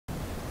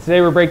Today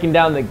we're breaking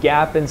down the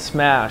gap and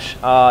smash.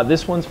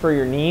 This one's for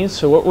your knees.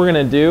 So what we're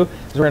gonna do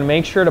is we're gonna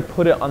make sure to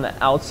put it on the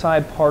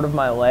outside part of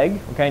my leg,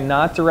 okay?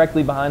 Not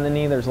directly behind the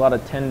knee. There's a lot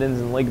of tendons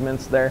and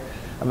ligaments there.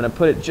 I'm gonna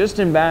put it just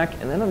in back,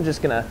 and then I'm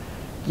just gonna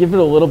give it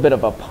a little bit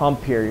of a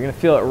pump here. You're gonna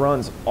feel it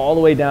runs all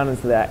the way down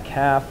into that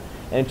calf,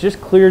 and it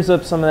just clears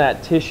up some of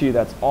that tissue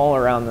that's all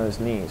around those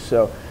knees.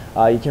 So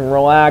you can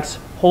relax,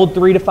 hold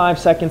 3 to 5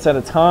 seconds at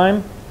a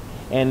time,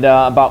 and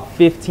about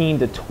 15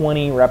 to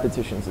 20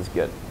 repetitions is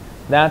good.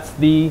 That's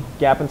the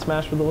gap and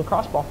smash with the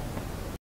lacrosse ball.